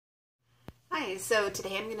Hi, so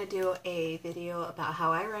today I'm going to do a video about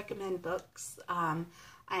how I recommend books. I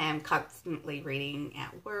am constantly reading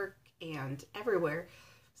at work and everywhere.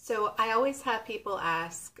 So I always have people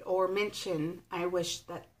ask or mention, I wish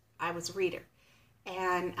that I was a reader.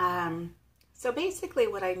 And so basically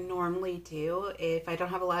what I normally do if I don't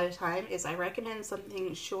have a lot of time is I recommend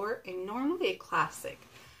something short and normally a classic.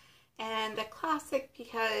 And a classic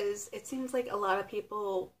because it seems like a lot of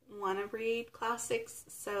people want to read classics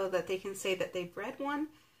so that they can say that they've read one,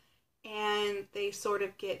 and they sort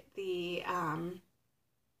of get the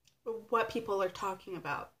what people are talking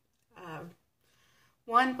about.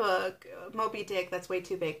 One book, Moby Dick, that's way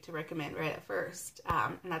too big to recommend right at first,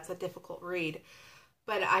 and that's a difficult read.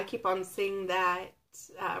 But I keep on seeing that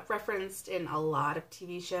referenced in a lot of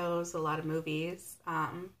TV shows, a lot of movies.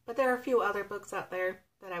 But there are a few other books out there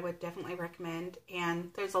that I would definitely recommend.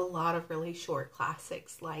 And there's a lot of really short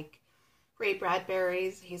classics like Ray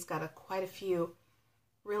Bradbury's. He's got quite a few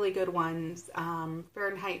really good ones.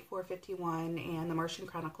 Fahrenheit 451 and The Martian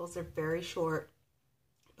Chronicles are very short,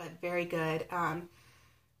 but very good.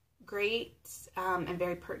 Great and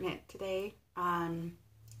very pertinent today.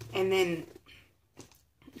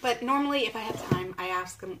 But normally if I have time, I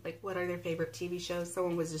ask them, like, what are their favorite TV shows?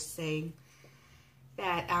 Someone was just saying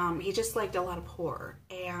that he just liked a lot of horror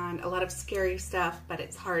and a lot of scary stuff, but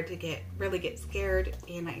it's hard to really get scared.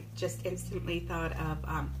 And I just instantly thought of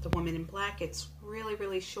The Woman in Black. It's really,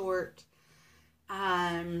 really short.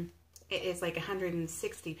 It is like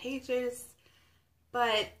 160 pages,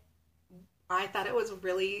 but I thought it was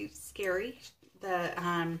really scary.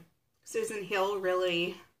 The Susan Hill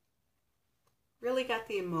really got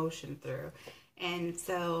the emotion through, and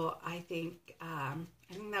so I think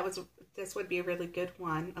this would be a really good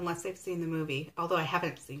one, unless they've seen the movie. Although I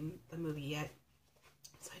haven't seen the movie yet,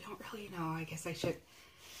 so I don't really know. I guess I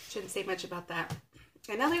shouldn't say much about that.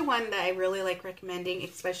 Another one that I really like recommending,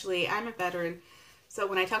 especially I'm a veteran, so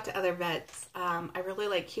when I talk to other vets, I really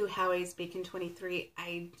like Hugh Howey's Beacon 23.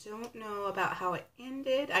 I don't know about how it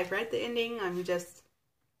ended. I read the ending. I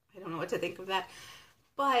don't know what to think of that,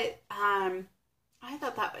 but I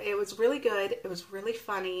thought that it was really good. It was really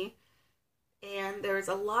funny. And there's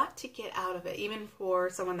a lot to get out of it, even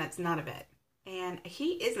for someone that's not a vet. And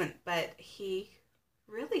he isn't, but he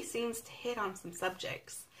really seems to hit on some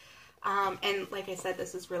subjects. And like I said,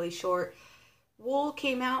 this is really short. Wool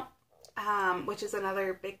came out, which is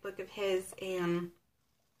another big book of his. And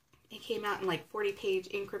it came out in like 40-page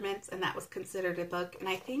increments, and that was considered a book. And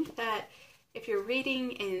I think that if you're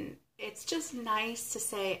reading, and it's just nice to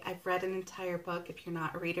say, I've read an entire book if you're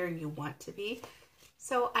not a reader and you want to be.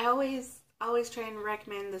 So I always try and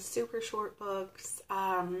recommend the super short books.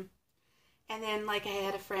 And then, like, I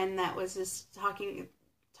had a friend that was just talking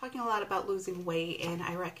a lot about losing weight, and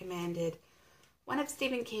I recommended one of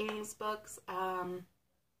Stephen King's books. I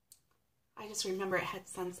just remember it had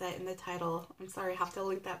Sunset in the title. I'm sorry, I'll have to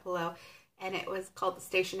link that below. And it was called The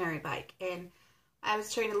Stationary Bike. And I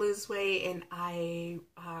was trying to lose weight, and I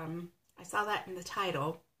saw that in the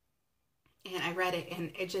title, and I read it,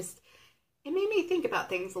 and it made me think about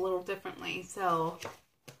things a little differently. So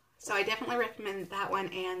I definitely recommend that one,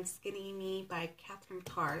 and Skinny Me by Catherine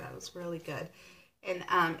Carr. That was really good. And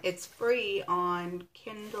it's free on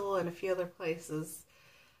Kindle and a few other places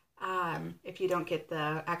if you don't get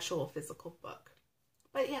the actual physical book.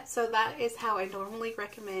 But yeah, so that is how I normally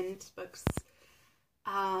recommend books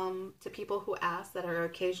to people who ask, that are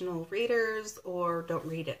occasional readers or don't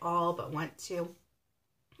read at all but want to.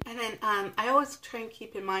 And then I always try and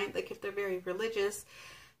keep in mind, like, if they're very religious,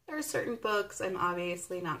 there are certain books I'm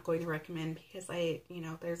obviously not going to recommend because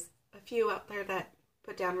there's a few out there that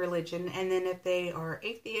put down religion. And then if they are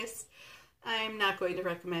atheists, I'm not going to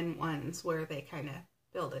recommend ones where they kind of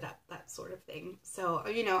build it up, that sort of thing. So,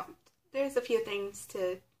 there's a few things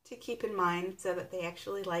to keep in mind so that they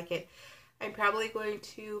actually like it. I'm probably going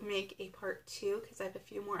to make a part 2 because I have a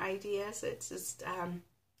few more ideas. It's just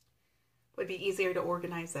would be easier to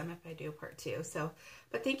organize them if I do part 2. So,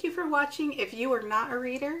 but thank you for watching. If you are not a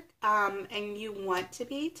reader and you want to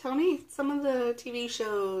be, tell me some of the TV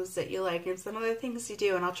shows that you like and some of the things you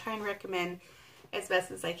do, and I'll try and recommend as best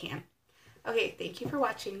as I can. Okay, thank you for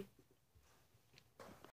watching.